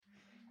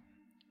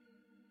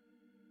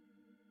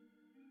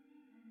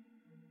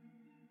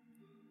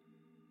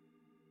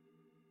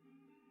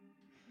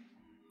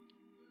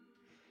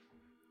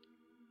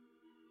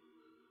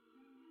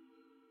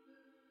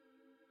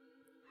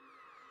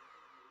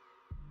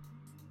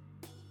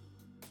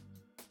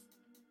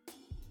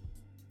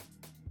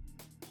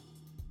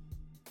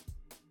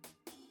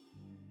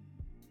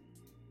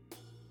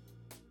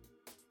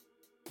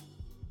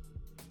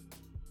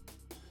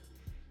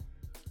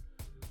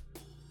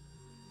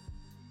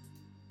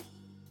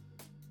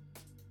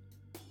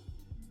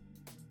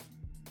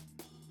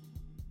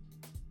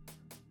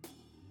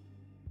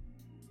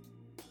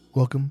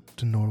Welcome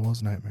to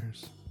Norwell's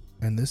Nightmares,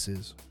 and this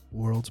is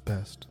World's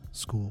Best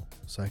School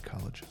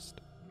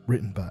Psychologist,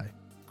 written by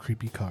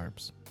Creepy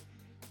Carbs.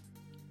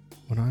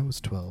 When I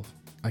was 12,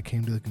 I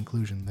came to the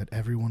conclusion that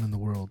everyone in the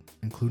world,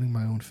 including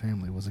my own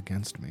family, was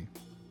against me.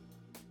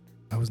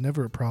 I was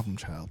never a problem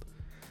child,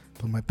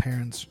 but my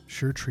parents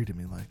sure treated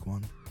me like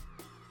one.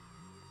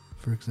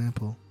 For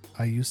example,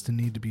 I used to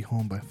need to be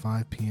home by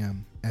 5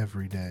 p.m.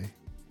 every day.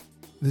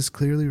 This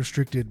clearly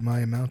restricted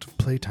my amount of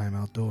playtime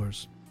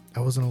outdoors. I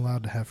wasn't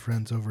allowed to have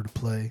friends over to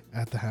play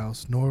at the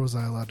house, nor was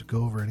I allowed to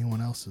go over anyone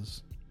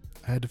else's.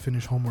 I had to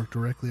finish homework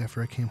directly after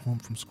I came home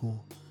from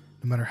school,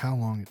 no matter how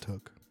long it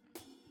took.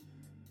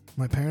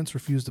 My parents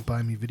refused to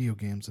buy me video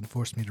games and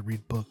forced me to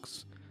read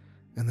books,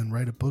 and then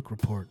write a book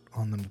report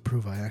on them to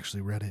prove I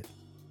actually read it.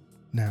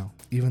 Now,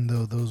 even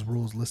though those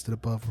rules listed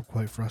above were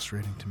quite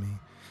frustrating to me,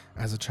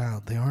 as a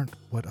child, they aren't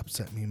what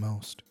upset me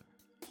most.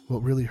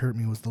 What really hurt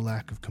me was the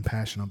lack of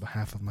compassion on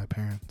behalf of my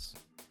parents.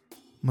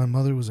 My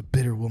mother was a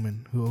bitter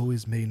woman who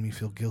always made me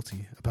feel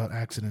guilty about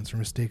accidents or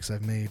mistakes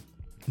I've made.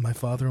 My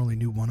father only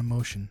knew one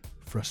emotion: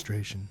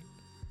 frustration.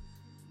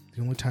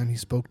 The only time he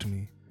spoke to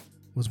me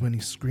was when he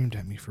screamed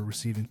at me for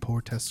receiving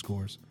poor test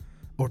scores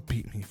or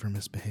beat me for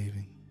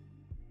misbehaving.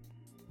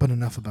 But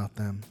enough about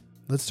them.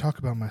 Let's talk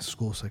about my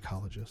school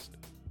psychologist.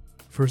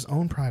 For his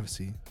own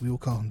privacy, we will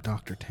call him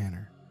Dr.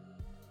 Tanner.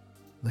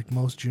 Like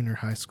most junior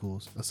high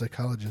schools, a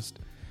psychologist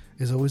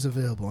is always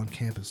available on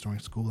campus during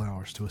school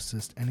hours to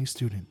assist any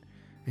student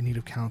in need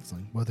of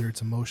counseling, whether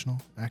it's emotional,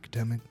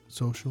 academic,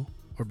 social,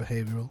 or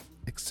behavioral,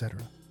 etc.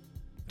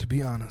 To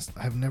be honest,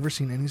 I have never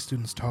seen any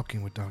students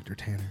talking with Dr.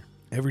 Tanner.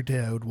 Every day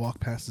I would walk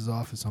past his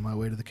office on my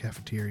way to the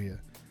cafeteria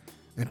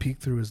and peek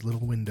through his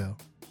little window.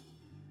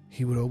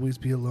 He would always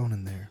be alone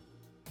in there,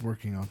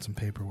 working on some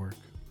paperwork.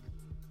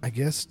 I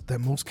guess that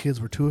most kids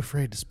were too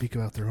afraid to speak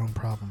about their own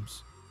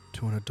problems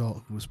to an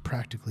adult who was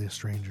practically a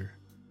stranger.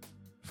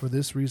 For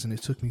this reason,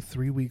 it took me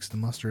 3 weeks to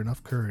muster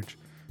enough courage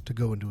to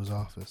go into his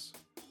office.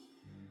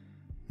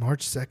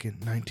 March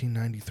 2nd,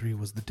 1993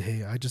 was the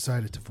day I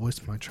decided to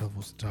voice my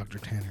troubles to Dr.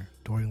 Tanner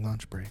during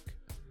lunch break.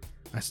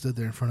 I stood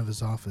there in front of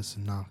his office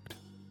and knocked.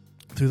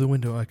 Through the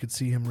window, I could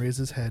see him raise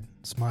his head,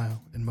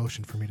 smile, and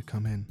motion for me to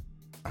come in.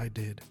 I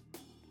did.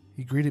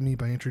 He greeted me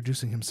by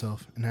introducing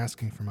himself and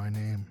asking for my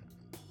name.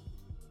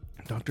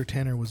 Dr.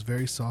 Tanner was a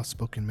very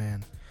soft-spoken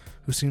man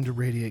who seemed to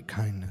radiate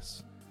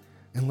kindness.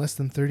 In less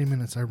than 30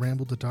 minutes, I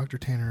rambled to Dr.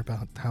 Tanner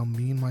about how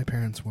mean my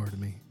parents were to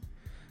me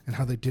and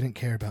how they didn't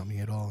care about me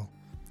at all.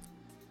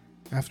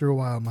 After a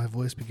while, my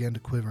voice began to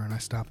quiver and I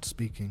stopped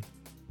speaking.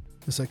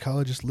 The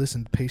psychologist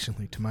listened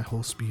patiently to my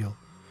whole spiel,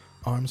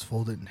 arms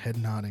folded and head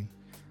nodding.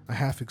 I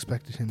half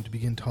expected him to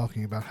begin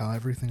talking about how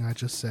everything I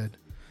just said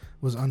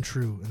was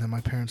untrue and that my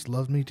parents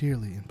loved me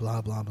dearly and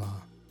blah blah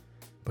blah.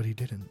 But he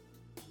didn't.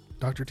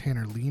 Dr.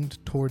 Tanner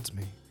leaned towards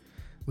me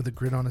with a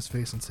grin on his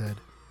face and said,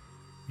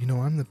 "You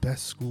know, I'm the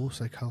best school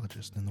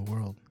psychologist in the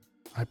world.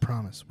 I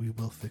promise we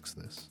will fix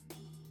this."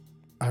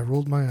 I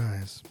rolled my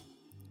eyes.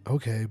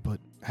 "Okay, but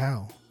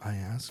how?" I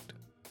asked.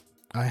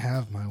 "I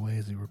have my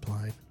ways," he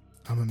replied.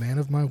 "I'm a man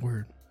of my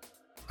word.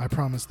 I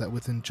promise that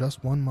within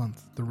just 1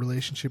 month, the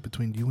relationship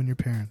between you and your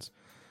parents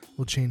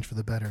will change for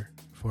the better,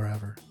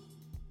 forever."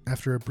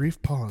 After a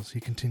brief pause,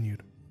 he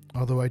continued,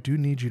 "Although I do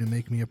need you to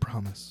make me a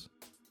promise.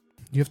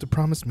 You have to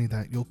promise me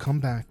that you'll come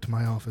back to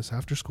my office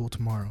after school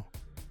tomorrow,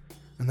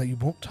 and that you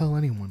won't tell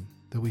anyone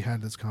that we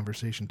had this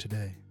conversation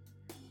today.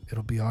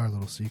 It'll be our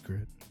little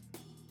secret."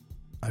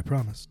 I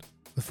promised.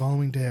 The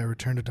following day, I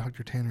returned to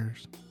Dr.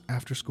 Tanner's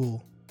after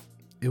school.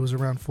 It was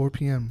around 4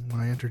 p.m. when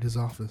I entered his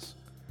office.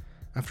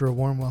 After a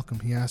warm welcome,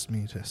 he asked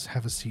me to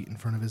have a seat in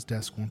front of his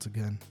desk once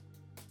again.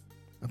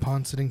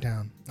 Upon sitting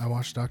down, I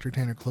watched Dr.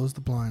 Tanner close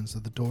the blinds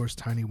of the door's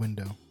tiny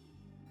window.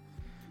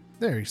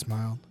 "There," he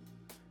smiled.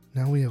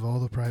 "Now we have all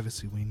the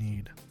privacy we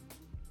need."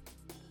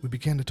 We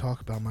began to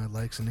talk about my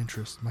likes and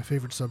interests, my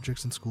favorite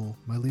subjects in school,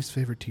 my least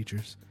favorite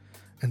teachers,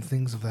 and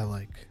things of that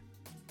like.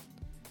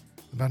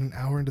 About an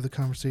hour into the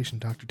conversation,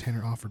 Dr.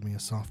 Tanner offered me a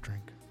soft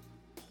drink.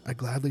 I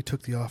gladly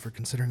took the offer,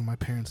 considering my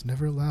parents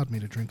never allowed me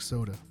to drink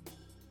soda.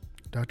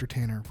 Dr.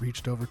 Tanner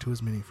reached over to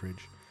his mini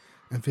fridge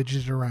and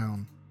fidgeted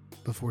around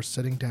before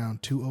setting down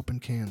 2 open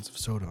cans of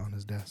soda on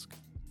his desk.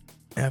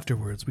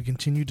 Afterwards, we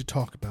continued to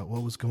talk about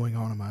what was going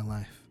on in my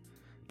life,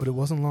 but it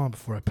wasn't long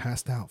before I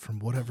passed out from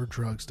whatever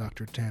drugs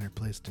Dr. Tanner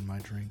placed in my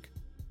drink.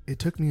 It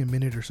took me a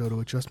minute or so to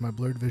adjust my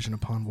blurred vision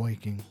upon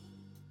waking,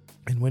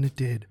 and when it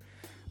did,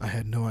 I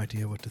had no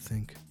idea what to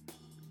think.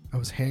 I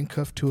was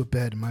handcuffed to a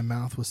bed and my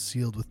mouth was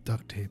sealed with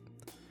duct tape.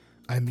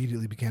 I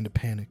immediately began to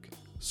panic,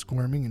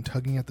 squirming and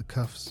tugging at the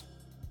cuffs,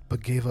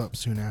 but gave up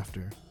soon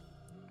after.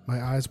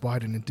 My eyes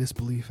widened in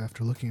disbelief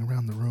after looking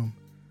around the room.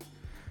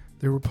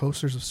 There were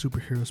posters of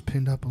superheroes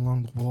pinned up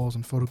along the walls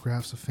and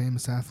photographs of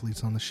famous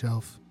athletes on the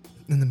shelf.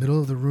 In the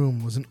middle of the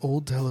room was an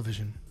old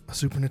television, a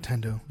Super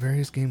Nintendo,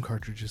 various game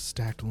cartridges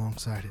stacked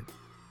alongside it.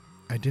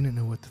 I didn't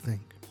know what to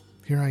think.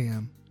 Here I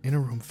am, in a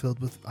room filled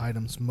with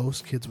items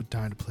most kids would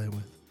die to play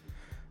with.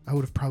 I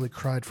would have probably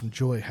cried from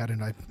joy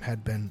hadn't I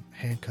had been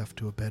handcuffed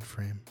to a bed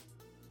frame.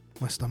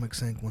 My stomach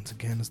sank once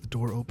again as the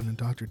door opened and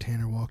Dr.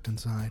 Tanner walked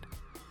inside.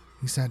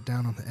 He sat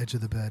down on the edge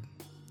of the bed.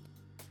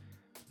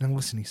 "Now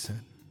listen," he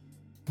said.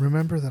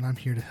 "Remember that I'm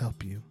here to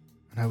help you,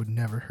 and I would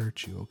never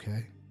hurt you,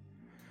 okay?"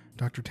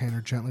 Dr.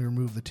 Tanner gently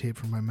removed the tape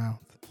from my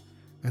mouth,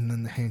 and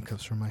then the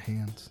handcuffs from my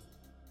hands.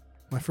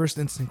 My first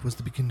instinct was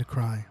to begin to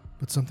cry,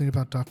 but something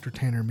about Dr.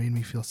 Tanner made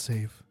me feel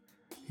safe.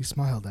 He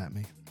smiled at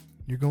me.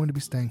 "You're going to be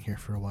staying here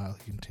for a while,"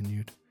 he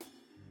continued.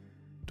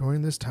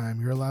 "During this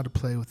time, you're allowed to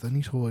play with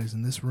any toys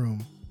in this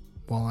room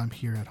while I'm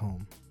here at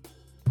home.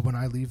 But when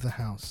I leave the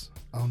house,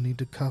 I'll need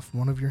to cuff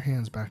one of your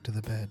hands back to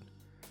the bed.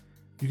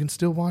 You can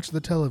still watch the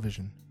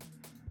television,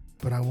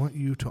 but I want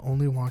you to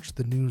only watch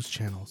the news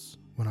channels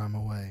when I'm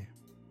away."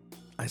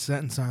 I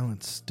sat in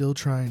silence, still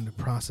trying to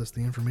process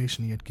the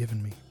information he had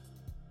given me.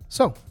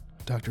 "So,"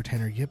 Dr.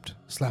 Tanner yipped,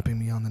 slapping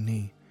me on the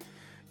knee,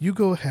 "you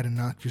go ahead and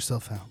knock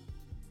yourself out.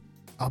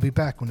 I'll be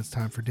back when it's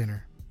time for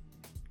dinner."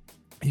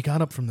 He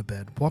got up from the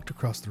bed, walked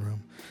across the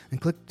room,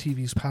 and clicked the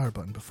TV's power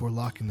button before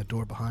locking the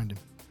door behind him.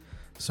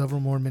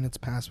 Several more minutes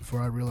passed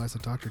before I realized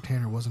that Dr.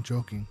 Tanner wasn't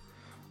joking.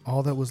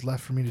 All that was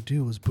left for me to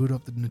do was boot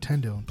up the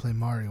Nintendo and play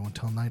Mario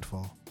until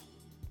nightfall.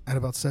 At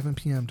about 7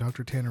 p.m.,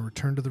 Dr. Tanner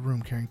returned to the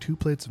room carrying 2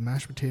 plates of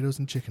mashed potatoes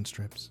and chicken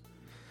strips.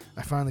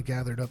 I finally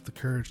gathered up the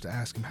courage to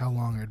ask him how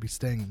long I'd be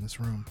staying in this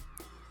room.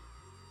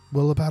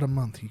 "Well, about a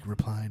month," he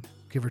replied,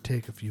 "give or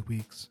take a few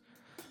weeks.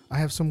 I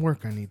have some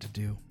work I need to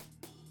do."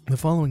 The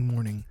following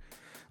morning,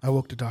 I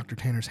woke to Dr.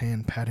 Tanner's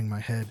hand patting my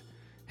head.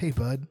 "Hey,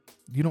 bud,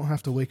 you don't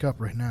have to wake up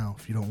right now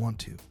if you don't want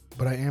to,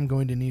 but I am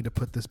going to need to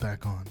put this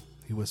back on,"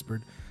 he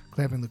whispered,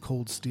 clamping the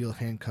cold steel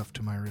handcuff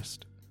to my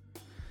wrist.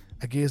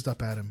 I gazed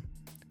up at him.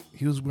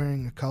 He was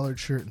wearing a collared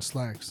shirt and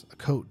slacks, a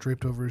coat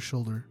draped over his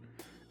shoulder,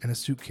 and a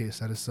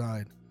suitcase at his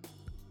side.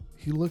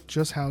 He looked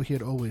just how he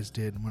had always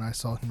did when I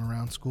saw him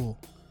around school.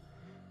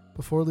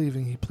 Before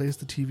leaving, he placed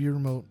the TV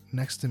remote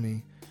next to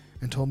me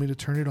and told me to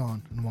turn it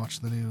on and watch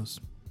the news.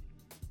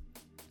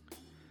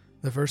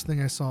 The first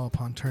thing I saw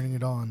upon turning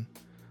it on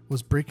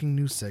was breaking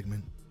news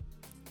segment.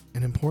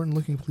 An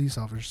important-looking police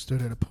officer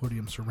stood at a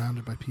podium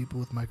surrounded by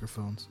people with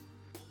microphones.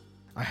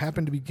 I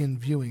happened to begin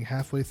viewing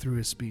halfway through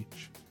his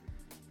speech.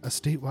 "A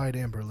statewide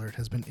Amber Alert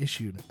has been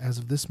issued as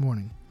of this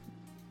morning.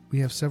 We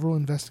have several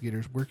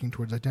investigators working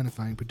towards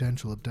identifying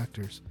potential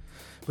abductors,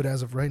 but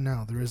as of right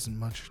now, there is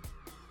not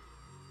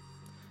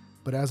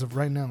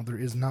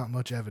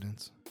much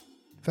evidence.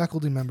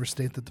 Faculty members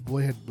state that the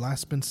boy had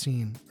last been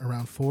seen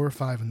around 4 or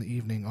 5 in the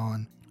evening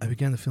on." I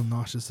began to feel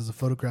nauseous as a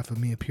photograph of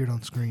me appeared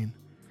on screen.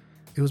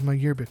 It was my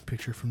yearbook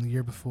picture from the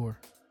year before.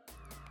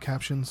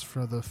 Captions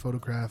for the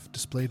photograph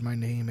displayed my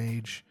name,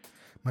 age,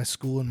 my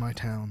school, and my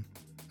town.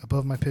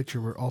 Above my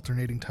picture were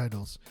alternating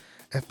titles: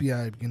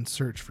 FBI begins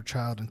search for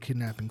child and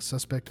kidnapping,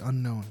 suspect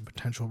unknown, and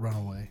potential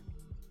runaway.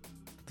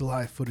 The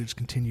live footage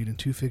continued, and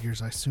 2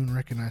 figures I soon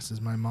recognized as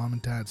my mom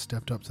and dad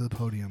stepped up to the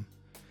podium.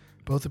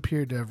 Both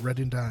appeared to have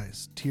reddened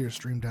eyes. Tears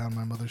streamed down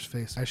my mother's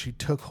face as she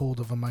took hold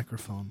of a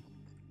microphone.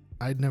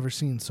 I'd never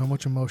seen so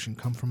much emotion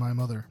come from my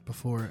mother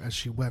before as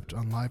she wept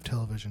on live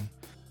television,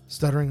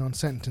 stuttering on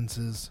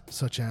sentences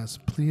such as,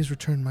 "Please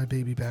return my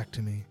baby back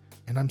to me,"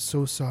 and "I'm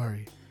so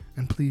sorry,"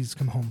 and "Please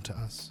come home to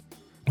us."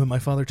 When my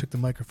father took the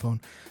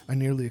microphone, I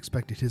nearly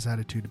expected his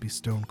attitude to be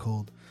stone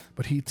cold,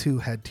 but he too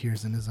had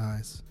tears in his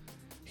eyes.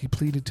 He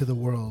pleaded to the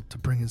world to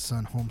bring his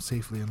son home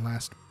safely and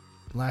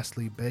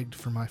lastly begged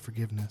for my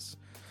forgiveness.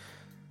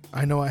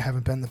 "I know I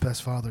haven't been the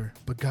best father,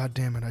 but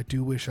goddammit, I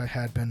do wish I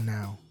had been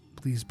now.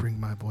 Please bring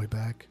my boy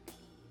back."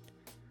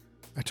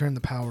 I turned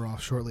the power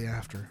off shortly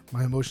after.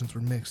 My emotions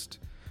were mixed,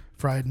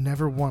 for I had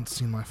never once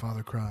seen my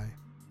father cry.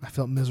 I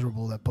felt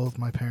miserable that both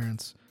my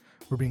parents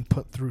were being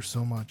put through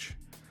so much,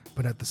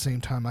 but at the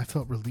same time I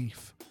felt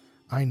relief.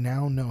 I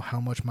now know how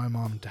much my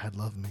mom and dad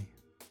love me.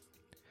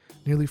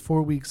 Nearly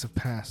 4 weeks have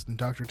passed, and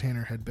Dr.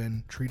 Tanner had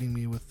been treating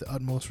me with the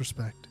utmost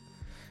respect.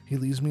 He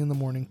leaves me in the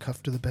morning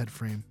cuffed to the bed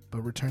frame,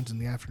 but returns in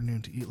the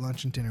afternoon to eat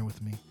lunch and dinner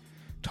with me,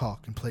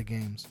 talk, and play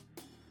games.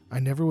 I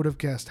never would have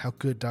guessed how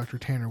good Dr.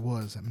 Tanner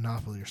was at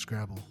Monopoly or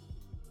Scrabble.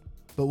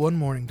 But one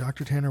morning,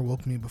 Dr. Tanner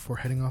woke me before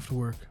heading off to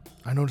work.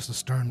 I noticed a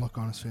stern look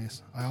on his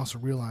face. I also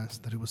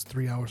realized that it was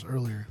 3 hours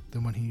earlier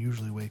than when he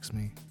usually wakes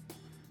me.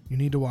 "You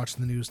need to watch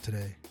the news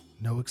today.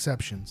 No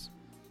exceptions.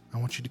 I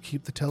want you to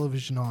keep the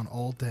television on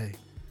all day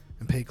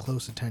and pay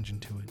close attention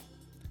to it,"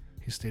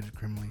 he stated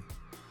grimly.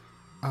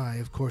 I,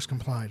 of course,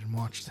 complied and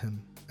watched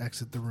him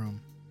exit the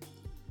room.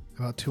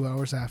 About 2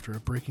 hours after, a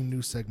breaking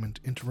news segment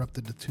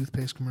interrupted the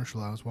toothpaste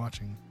commercial I was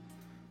watching.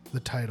 The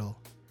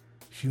title,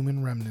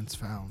 "Human Remnants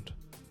Found."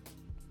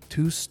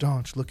 2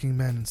 staunch-looking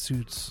men in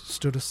suits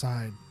stood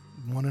aside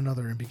one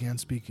another and began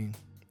speaking.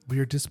 "We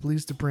are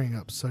displeased to bring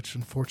up such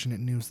unfortunate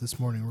news this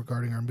morning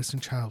regarding our missing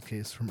child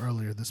case from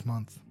earlier this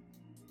month."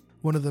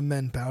 One of the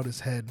men bowed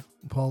his head,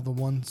 while the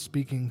one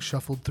speaking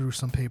shuffled through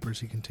some papers.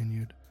 He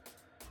continued,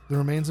 "The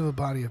remains of a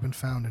body have been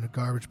found in a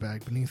garbage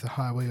bag beneath a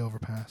highway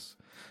overpass.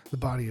 The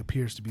body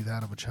appears to be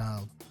that of a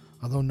child,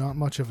 although not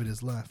much of it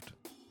is left.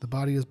 The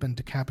body has been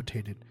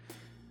decapitated,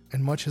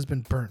 and much has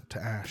been burnt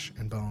to ash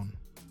and bone.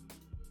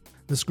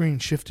 The screen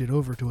shifted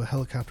over to a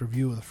helicopter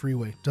view of the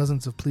freeway.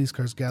 Dozens of police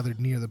cars gathered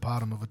near the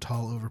bottom of a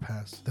tall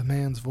overpass. The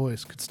man's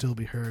voice could still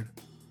be heard.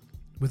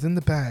 Within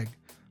the bag,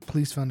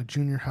 police found a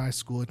junior high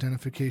school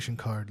identification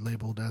card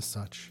labeled as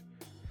such.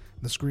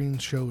 The screen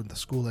showed the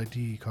school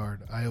ID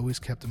card I always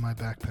kept in my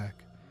backpack.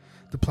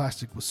 The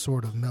plastic was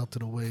sort of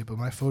melted away, but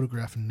my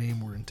photograph and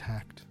name were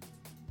intact.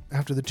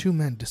 After the two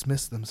men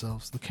dismissed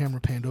themselves, the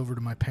camera panned over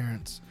to my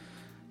parents.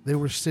 They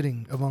were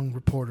sitting among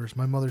reporters.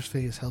 My mother's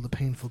face held a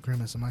painful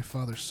grimace, and my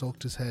father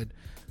sulked his head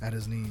at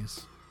his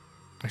knees.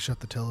 I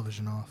shut the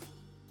television off.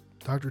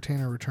 Dr.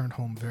 Tanner returned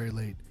home very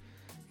late.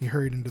 He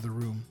hurried into the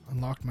room,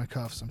 unlocked my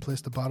cuffs, and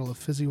placed a bottle of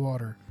fizzy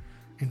water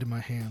into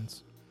my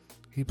hands.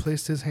 He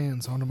placed his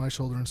hands onto my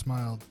shoulder and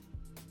smiled.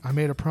 "I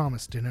made a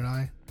promise, didn't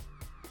I?"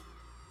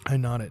 I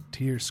nodded,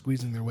 tears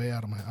squeezing their way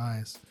out of my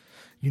eyes.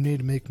 "You need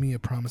to make me a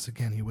promise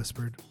again," he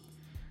whispered.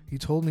 He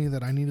told me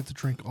that I needed to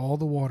drink all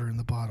the water in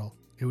the bottle.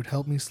 It would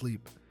help me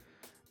sleep,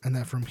 and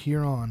that from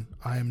here on,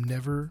 I am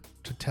never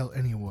to tell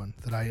anyone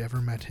that I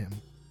ever met him.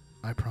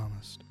 I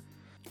promised.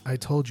 "I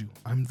told you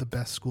I'm the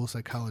best school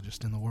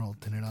psychologist in the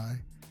world, didn't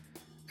I?"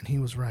 And he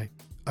was right.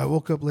 I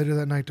woke up later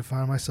that night to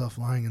find myself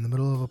lying in the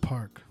middle of a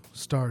park,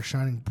 stars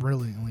shining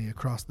brilliantly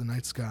across the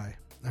night sky.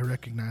 I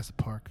recognized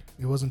the park.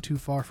 It wasn't too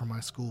far from my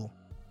school.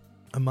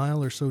 A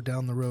mile or so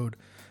down the road,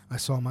 I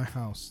saw my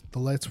house. The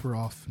lights were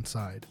off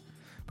inside,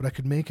 but I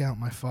could make out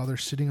my father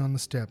sitting on the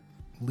step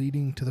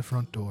leading to the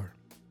front door.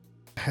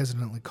 I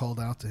hesitantly called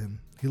out to him.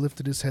 He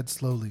lifted his head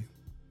slowly,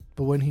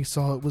 but when he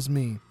saw it was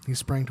me, he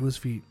sprang to his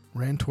feet,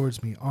 ran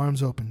towards me,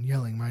 arms open,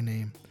 yelling my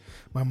name.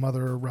 My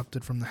mother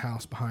erupted from the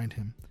house behind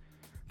him.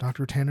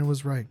 Dr. Tanner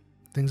was right.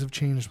 Things have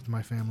changed with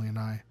my family and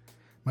I.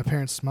 My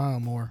parents smile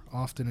more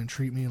often and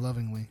treat me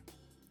lovingly.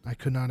 I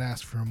could not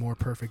ask for a more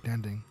perfect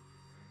ending.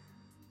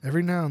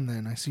 Every now and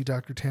then I see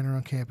Dr. Tanner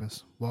on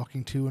campus,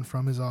 walking to and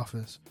from his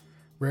office.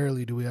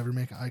 Rarely do we ever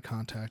make eye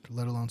contact,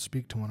 let alone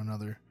speak to one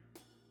another.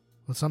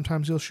 But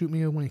sometimes he'll shoot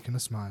me a wink and a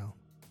smile.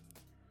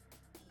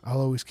 I'll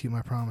always keep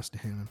my promise to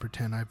him and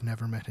pretend I've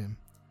never met him.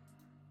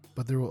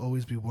 But there will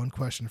always be one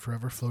question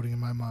forever floating in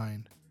my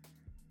mind.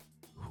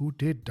 Who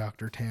did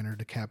Dr. Tanner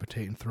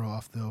decapitate and throw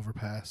off the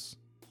overpass?